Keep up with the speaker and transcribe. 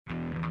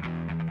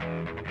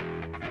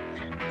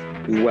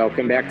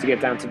Welcome back to Get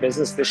Down to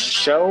Business, the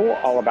show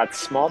all about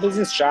small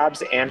business,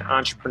 jobs, and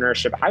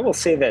entrepreneurship. I will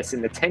say this,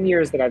 in the 10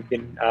 years that I've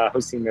been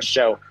hosting this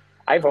show,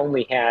 I've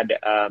only had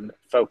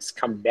folks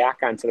come back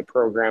onto the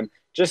program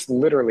just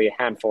literally a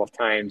handful of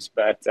times,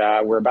 but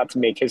we're about to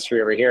make history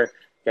over here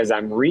because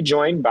I'm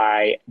rejoined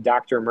by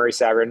Dr. Murray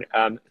Sabrin,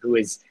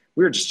 we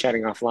were just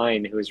chatting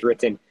offline, who has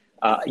written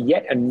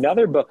yet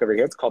another book over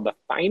here. It's called The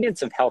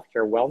Finance of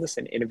Healthcare Wellness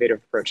and Innovative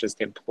Approaches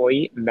to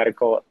Employee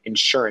Medical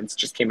Insurance.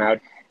 Just came out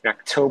in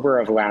October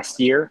of last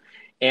year.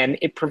 And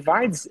it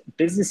provides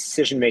business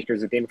decision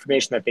makers with the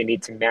information that they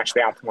need to match the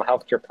optimal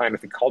healthcare plan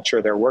with the culture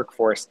of their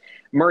workforce.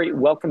 Murray,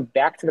 welcome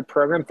back to the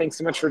program. Thanks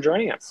so much for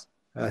joining us.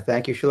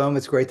 Thank you, Shalom.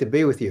 It's great to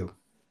be with you.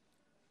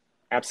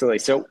 Absolutely.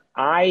 So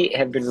I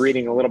have been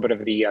reading a little bit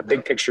of the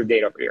big picture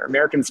data over here.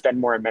 Americans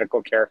spend more on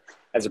medical care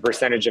as a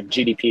percentage of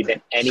GDP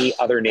than any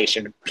other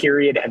nation,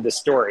 period, end of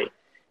story.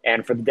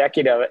 And for the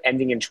decade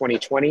ending in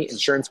 2020,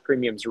 insurance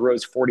premiums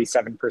rose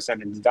 47%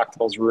 and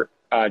deductibles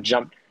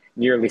jumped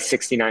nearly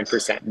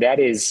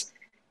 69%.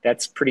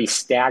 That's pretty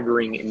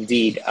staggering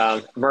indeed.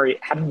 Murray,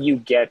 how did you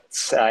get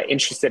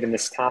interested in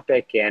this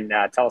topic, and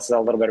tell us a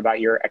little bit about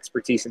your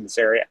expertise in this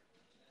area?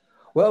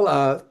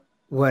 Well,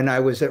 when I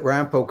was at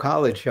Rampo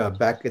College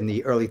back in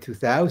the early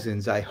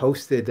 2000s, I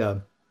hosted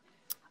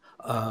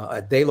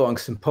a day-long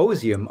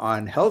symposium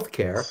on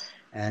healthcare.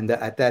 And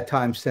at that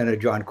time, Senator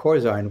John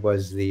Corzine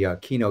was the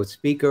keynote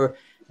speaker.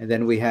 And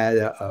then we had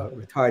a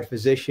retired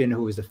physician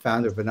who was the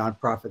founder of a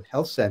nonprofit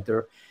health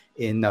center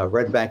in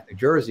Red Bank, New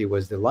Jersey,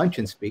 was the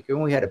luncheon speaker.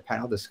 And we had a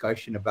panel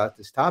discussion about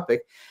this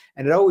topic.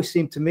 And it always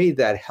seemed to me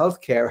that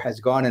healthcare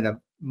has gone in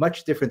a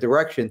much different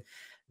direction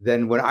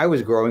than when I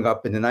was growing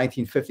up in the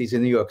 1950s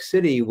in New York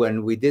City,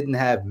 when we didn't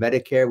have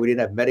Medicare, we didn't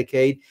have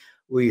Medicaid,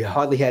 we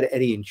hardly had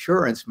any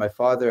insurance. My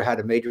father had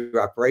a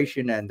major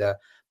operation, and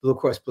Blue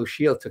Cross Blue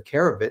Shield took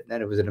care of it.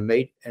 And it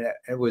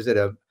was at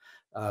a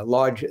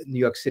large New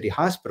York City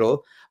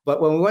hospital.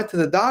 But when we went to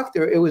the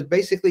doctor, it was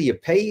basically you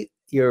pay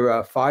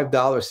your $5,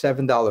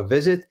 $7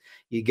 visit.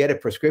 You get a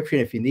prescription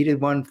if you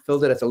needed one,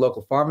 filled it at the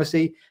local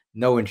pharmacy,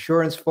 no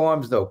insurance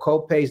forms, no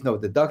co-pays, no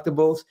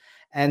deductibles.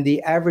 And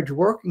the average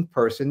working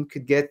person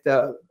could get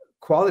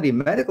quality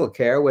medical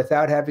care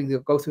without having to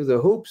go through the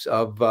hoops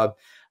of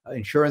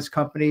insurance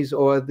companies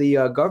or the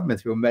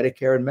government through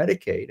Medicare and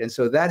Medicaid. And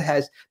so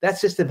that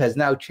system has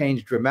now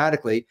changed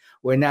dramatically,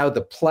 where now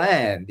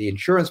the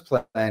insurance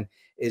plan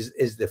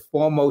is the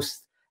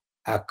foremost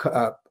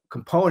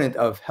component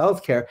of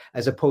healthcare,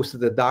 as opposed to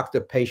the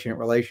doctor-patient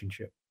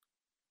relationship.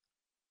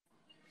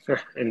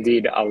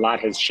 Indeed, a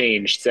lot has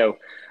changed. So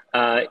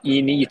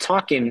you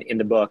talk in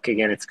the book,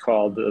 again, it's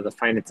called The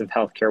Finance of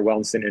Healthcare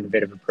Wellness and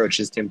Innovative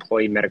Approaches to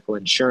Employee Medical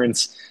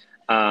Insurance.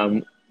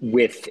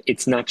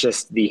 It's not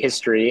just the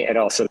history, it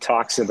also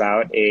talks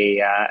about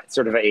a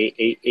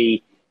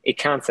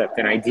concept,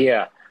 an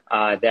idea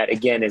that,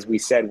 again, as we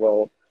said,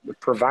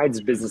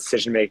 provides business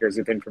decision makers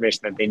with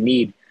information that they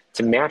need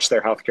to match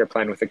their healthcare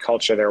plan with the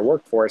culture of their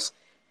workforce.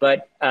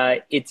 But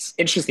it's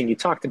interesting. You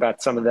talked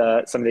about some of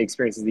the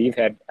experiences that you've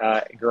had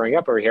growing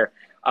up over here.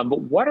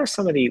 But what are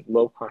some of the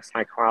low-cost,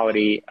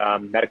 high-quality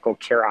medical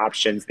care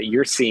options that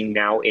you're seeing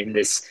now in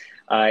this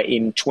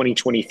in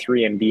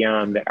 2023 and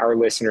beyond that our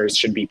listeners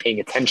should be paying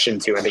attention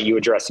to, and that you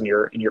address in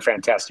your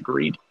fantastic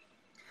read?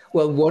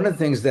 Well, one of the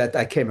things that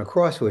I came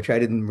across, which I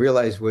didn't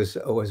realize was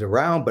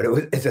around, but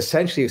it's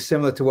essentially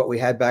similar to what we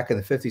had back in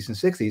the 50s and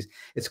 60s.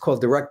 It's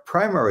called direct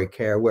primary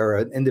care, where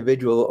an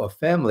individual or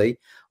family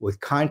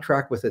would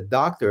contract with a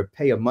doctor,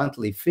 pay a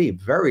monthly fee,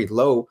 very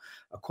low,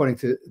 according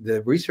to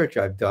the research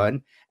I've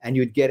done, and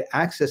you'd get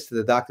access to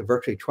the doctor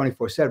virtually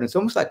 24/7. It's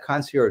almost like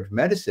concierge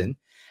medicine.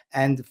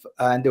 And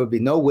there would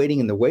be no waiting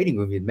in the waiting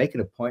room. You'd make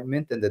an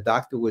appointment, and the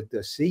doctor would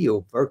see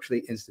you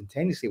virtually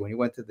instantaneously when you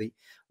went to the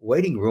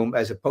waiting room,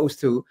 as opposed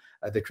to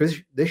the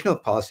traditional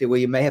policy where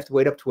you may have to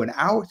wait up to an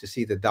hour to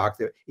see the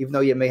doctor, even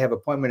though you may have an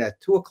appointment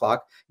at 2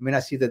 o'clock. You may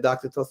not see the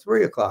doctor till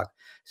 3 o'clock.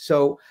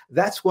 So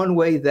that's one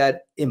way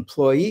that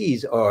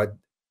employees or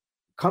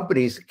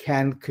companies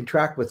can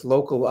contract with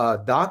local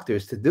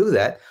doctors to do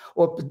that,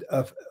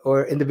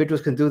 or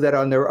individuals can do that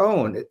on their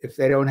own if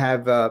they don't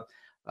have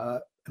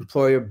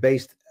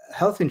employer-based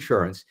health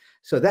insurance.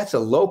 So that's a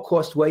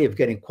low-cost way of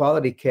getting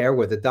quality care,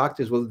 where the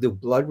doctors will do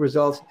blood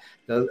results.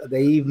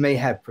 They even may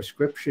have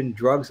prescription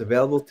drugs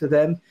available to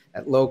them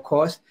at low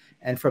cost.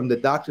 And from the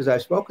doctors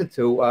I've spoken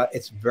to,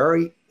 it's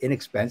very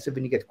inexpensive,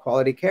 and you get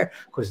quality care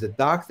because the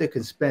doctor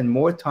can spend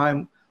more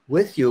time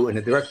with you in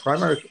a direct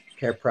primary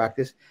care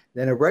practice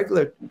than a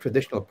regular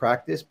traditional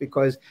practice,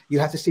 because you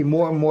have to see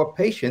more and more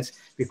patients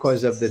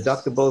because of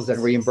deductibles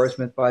and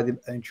reimbursement by the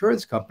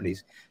insurance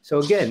companies. So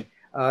again,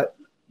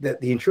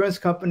 the insurance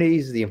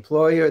companies, the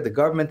employer, the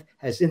government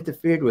has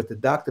interfered with the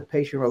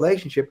doctor-patient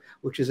relationship,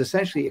 which is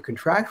essentially a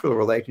contractual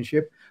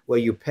relationship where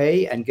you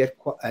pay and get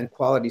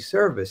quality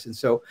service. And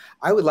so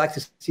I would like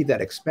to see that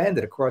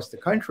expanded across the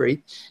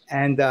country,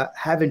 and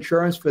have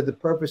insurance for the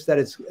purpose that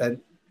it's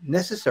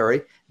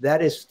necessary.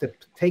 That is to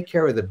take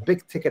care of the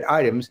big ticket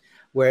items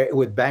where it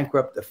would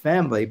bankrupt the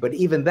family. But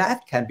even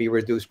that can be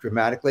reduced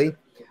dramatically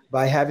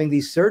by having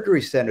these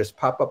surgery centers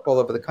pop up all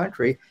over the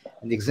country.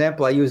 And the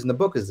example I use in the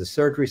book is the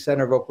Surgery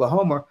Center of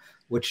Oklahoma,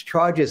 which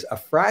charges a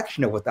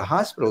fraction of what the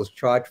hospitals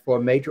charge for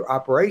major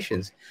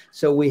operations.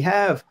 So we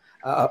have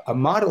a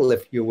model,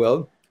 if you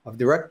will, of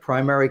direct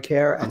primary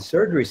care and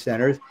surgery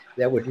centers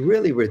that would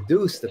really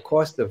reduce the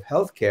cost of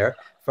healthcare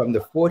from the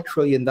 $4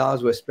 trillion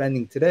we're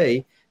spending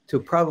today to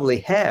probably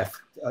half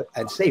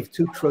and save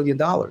 $2 trillion.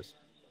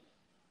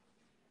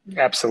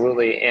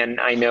 Absolutely. And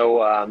I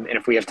know, and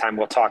if we have time,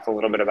 we'll talk a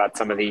little bit about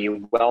some of the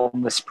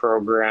wellness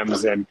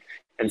programs and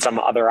some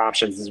other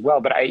options as well.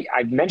 But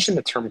I've mentioned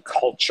the term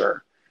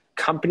culture,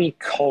 company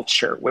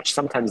culture, which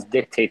sometimes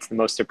dictates the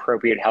most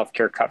appropriate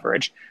healthcare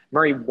coverage.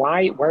 Murray,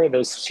 why are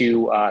those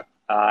two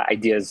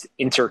ideas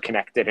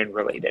interconnected and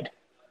related?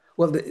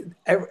 Well,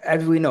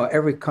 as we know,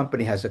 every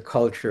company has a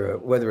culture,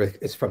 whether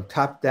it's from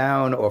top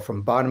down or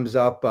from bottoms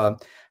up.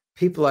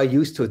 People are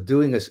used to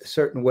doing a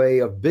certain way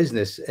of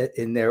business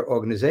in their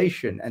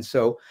organization. And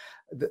so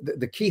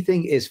the key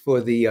thing is for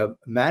the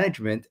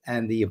management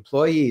and the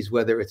employees,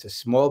 whether it's a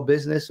small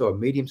business or a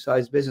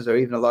medium-sized business or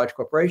even a large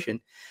corporation,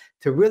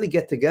 to really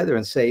get together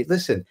and say,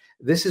 listen,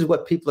 this is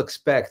what people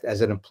expect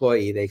as an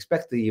employee. They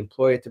expect the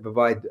employer to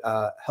provide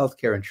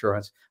healthcare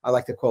insurance. I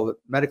like to call it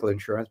medical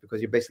insurance because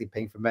you're basically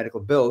paying for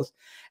medical bills,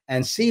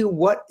 and see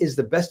what is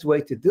the best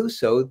way to do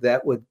so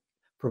that would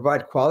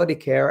provide quality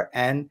care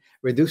and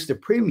reduce the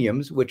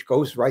premiums, which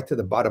goes right to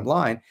the bottom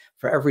line.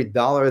 For every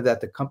dollar that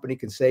the company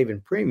can save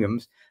in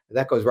premiums,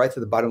 that goes right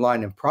to the bottom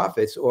line in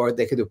profits, or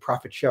they could do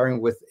profit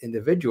sharing with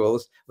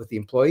individuals, with the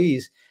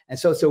employees. And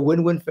so it's a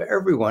win-win for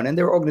everyone. And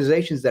there are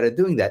organizations that are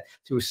doing that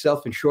through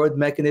self-insured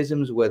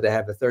mechanisms where they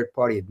have a third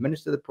party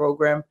administer the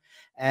program.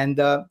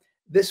 And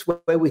this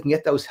way we can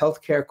get those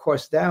healthcare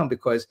costs down,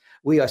 because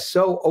we are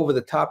so over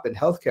the top in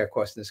healthcare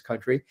costs in this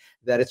country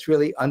that it's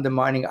really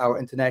undermining our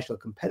international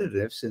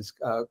competitiveness, since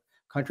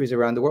countries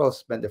around the world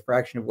spend a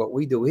fraction of what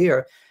we do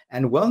here.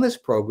 And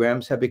wellness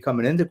programs have become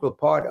an integral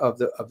part of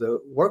the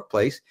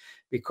workplace,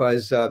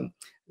 because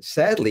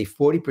sadly,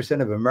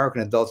 40% of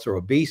American adults are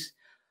obese.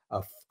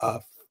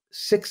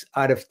 6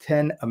 out of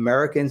 10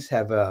 Americans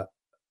have a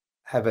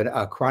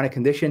chronic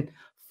condition.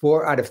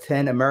 4 out of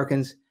 10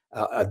 Americans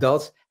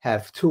adults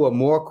have 2 or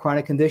more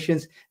chronic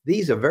conditions.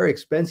 These are very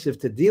expensive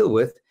to deal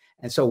with.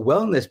 And so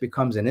wellness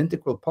becomes an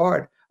integral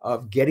part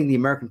of getting the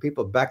American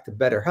people back to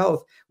better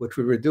health, which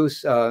would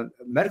reduce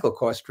medical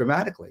costs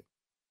dramatically.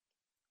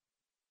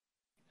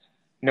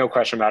 No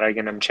question about it.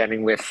 Again, I'm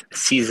chatting with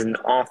seasoned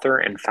author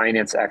and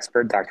finance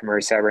expert, Dr.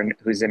 Murray Sabrin,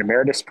 who's an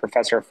emeritus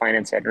professor of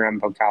finance at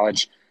Ramapo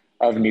College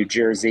of New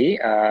Jersey.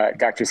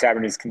 Dr.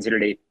 Sabrin is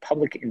considered a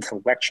public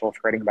intellectual for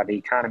writing about the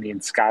economy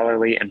in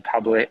scholarly and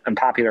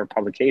popular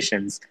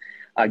publications.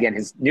 Again,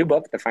 his new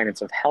book, The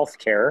Finance of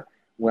Healthcare,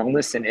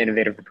 Wellness and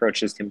Innovative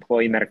Approaches to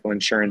Employee Medical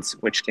Insurance,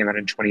 which came out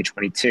in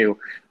 2022.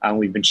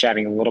 We've been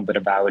chatting a little bit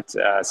about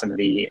some of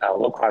the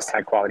low-cost,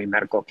 high-quality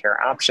medical care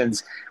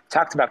options. We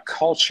talked about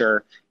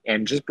culture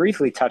and just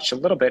briefly touched a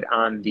little bit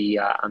on the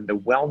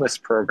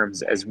wellness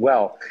programs as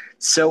well.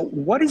 So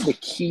what is the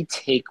key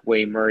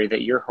takeaway, Murray,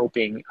 that you're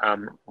hoping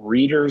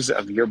readers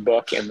of your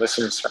book and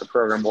listeners to our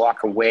program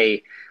walk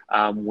away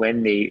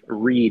when they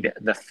read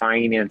The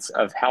Finance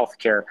of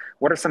Healthcare?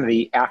 What are some of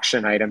the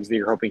action items that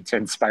you're hoping to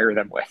inspire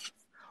them with?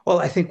 Well,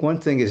 I think one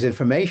thing is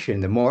information.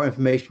 The more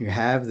information you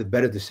have, the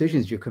better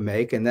decisions you can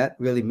make. And that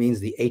really means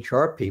the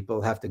HR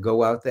people have to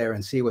go out there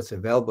and see what's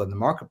available in the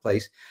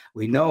marketplace.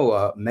 We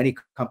know many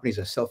companies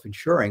are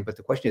self-insuring, but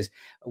the question is,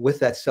 with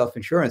that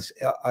self-insurance,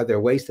 are there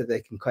ways that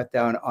they can cut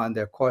down on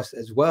their costs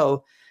as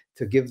well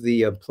to give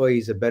the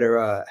employees a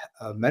better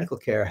medical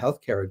care,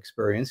 healthcare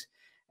experience?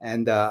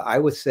 And I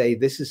would say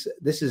this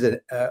is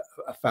a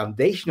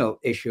foundational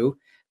issue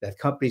that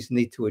companies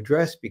need to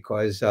address,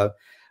 because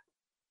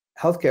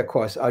healthcare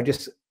costs are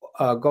just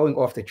going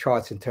off the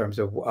charts in terms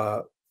of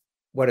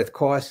what it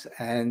costs.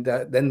 And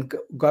then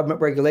government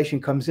regulation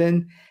comes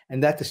in,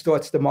 and that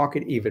distorts the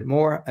market even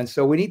more. And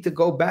so we need to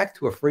go back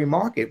to a free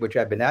market, which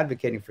I've been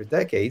advocating for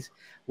decades,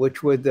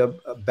 which would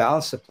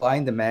balance supply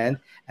and demand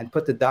and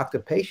put the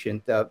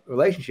doctor-patient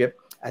relationship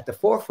at the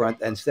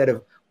forefront, instead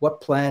of what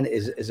plan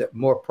is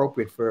more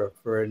appropriate for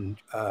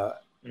a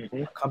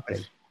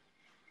company.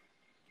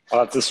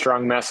 Well, that's a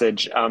strong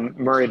message.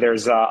 Murray,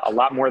 there's a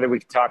lot more that we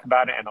can talk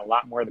about, and a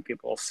lot more that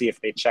people will see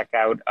if they check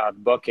out the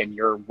book and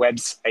your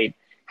website.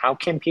 How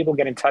can people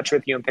get in touch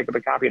with you and pick up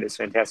a copy of this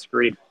fantastic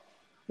read?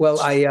 Well,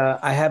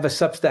 I have a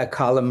Substack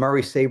column,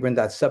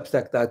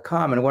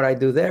 murraysabrin.substack.com. And what I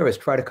do there is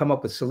try to come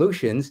up with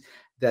solutions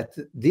that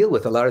deal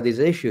with a lot of these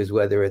issues,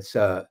 whether it's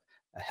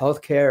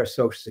healthcare,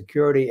 social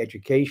security,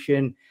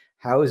 education,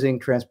 housing,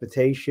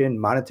 transportation,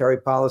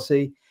 monetary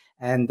policy.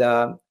 And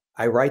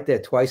I write there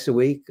twice a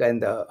week,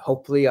 and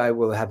hopefully I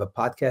will have a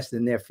podcast in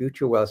the near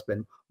future where I'll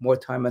spend more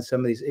time on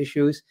some of these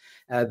issues.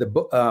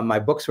 My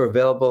books are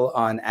available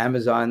on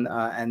Amazon,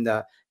 and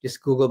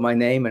just Google my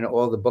name, and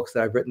all the books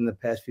that I've written in the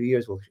past few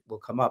years will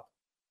come up.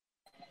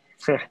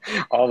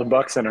 All the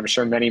books, and I'm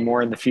sure many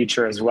more in the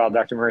future as well.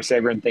 Dr. Murray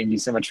Sabrin, thank you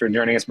so much for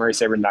joining us,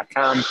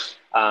 murraysabrin.com.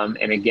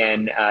 And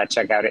again,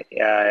 check out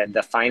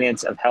The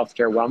Finance of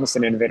Healthcare Wellness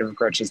and Innovative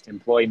Approaches to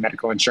Employee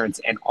Medical Insurance,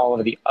 and all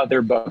of the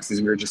other books,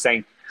 as we were just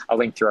saying. I'll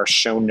link through our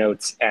show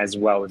notes as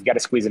well. We've got to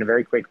squeeze in a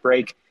very quick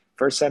break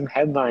for some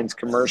headlines,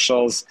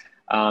 commercials.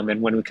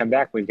 And when we come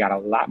back, we've got a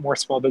lot more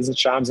small business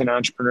jobs and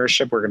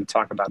entrepreneurship. We're going to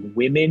talk about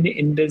women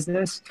in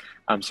business.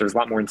 So there's a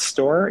lot more in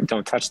store.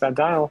 Don't touch that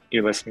dial.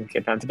 You're listening to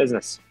Get Down to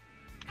Business.